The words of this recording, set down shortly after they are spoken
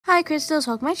Hi Crystals,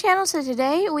 welcome to my channel. So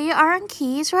today we are on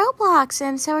Keys Roblox,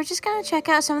 and so we're just going to check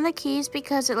out some of the keys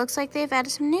because it looks like they've added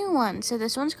some new ones. So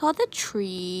this one's called the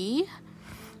tree.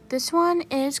 This one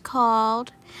is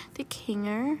called the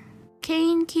Kinger.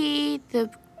 Cane key, the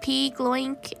P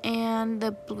gloink, and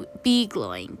the B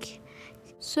gloink.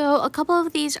 So a couple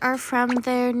of these are from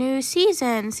their new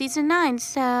season 9.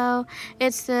 So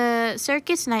it's the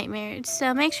Circus Nightmares.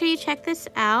 So make sure you check this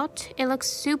out. It looks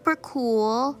super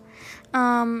cool.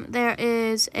 There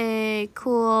is a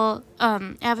cool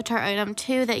avatar item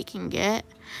too that you can get.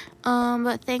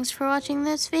 But thanks for watching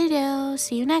this video.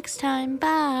 See you next time.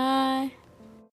 Bye.